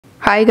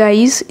Hi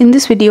guys, in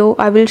this video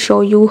I will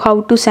show you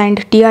how to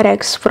send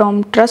TRX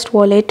from Trust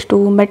Wallet to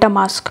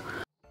Metamask.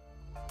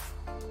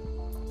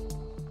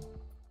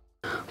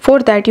 For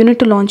that you need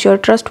to launch your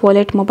Trust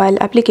Wallet mobile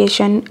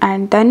application,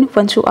 and then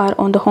once you are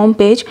on the home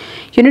page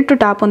you need to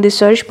tap on the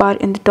search bar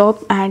in the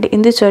top, and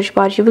in the search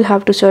bar you will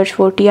have to search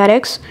for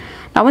TRX.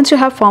 Now once you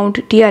have found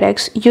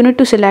TRX, you need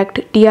to select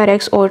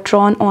TRX or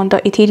TRON on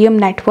the Ethereum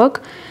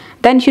network.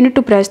 Then you need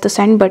to press the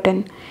send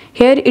button.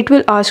 Here it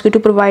will ask you to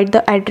provide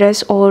the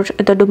address or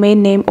the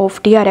domain name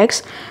of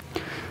TRX.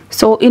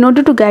 So in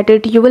order to get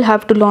it, you will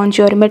have to launch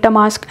your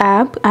Metamask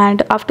app,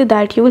 and after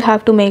that you will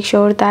have to make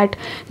sure that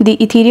the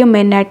Ethereum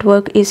main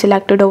network is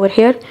selected over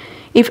here.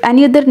 If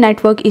any other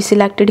network is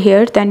selected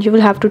here, then you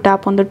will have to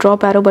tap on the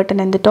drop arrow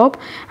button in the top,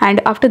 and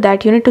after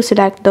that you need to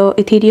select the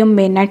Ethereum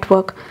main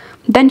network.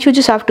 Then you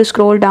just have to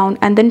scroll down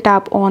and then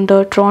tap on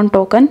the TRON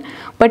token.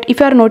 But if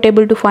you are not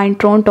able to find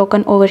TRON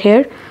token over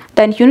here,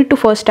 then you need to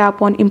first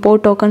tap on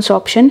import tokens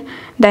option.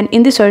 Then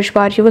in the search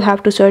bar you will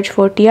have to search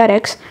for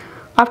TRX.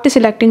 After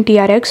selecting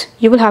TRX,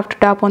 you will have to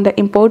tap on the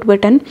import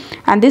button,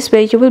 and this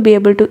way you will be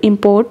able to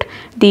import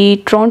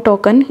the TRON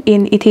token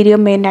in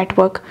Ethereum main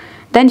network.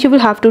 Then you will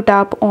have to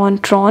tap on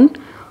TRON.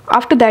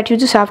 After that you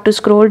just have to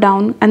scroll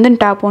down and then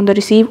tap on the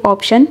receive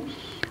option.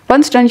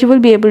 Once done, you will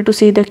be able to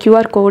see the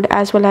QR code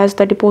as well as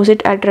the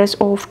deposit address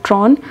of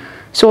TRON.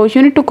 So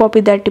you need to copy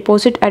that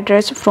deposit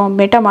address from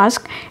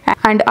Metamask,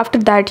 and after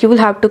that you will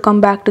have to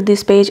come back to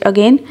this page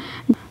again.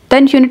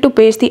 Then you need to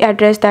paste the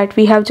address that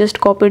we have just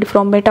copied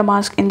from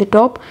Metamask in the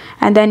top,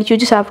 and then you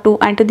just have to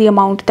enter the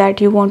amount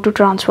that you want to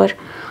transfer.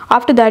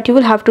 After that you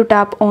will have to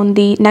tap on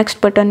the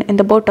next button in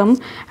the bottom,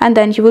 and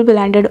then you will be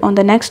landed on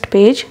the next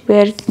page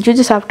where you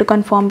just have to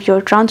confirm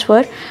your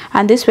transfer,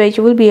 and this way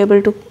you will be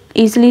able to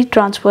easily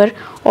transfer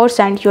or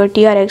send your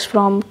TRX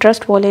from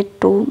Trust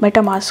Wallet to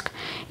Metamask.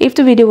 If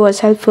the video was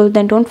helpful,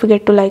 then don't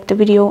forget to like the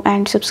video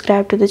and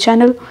subscribe to the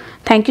channel.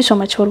 Thank you so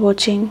much for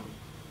watching.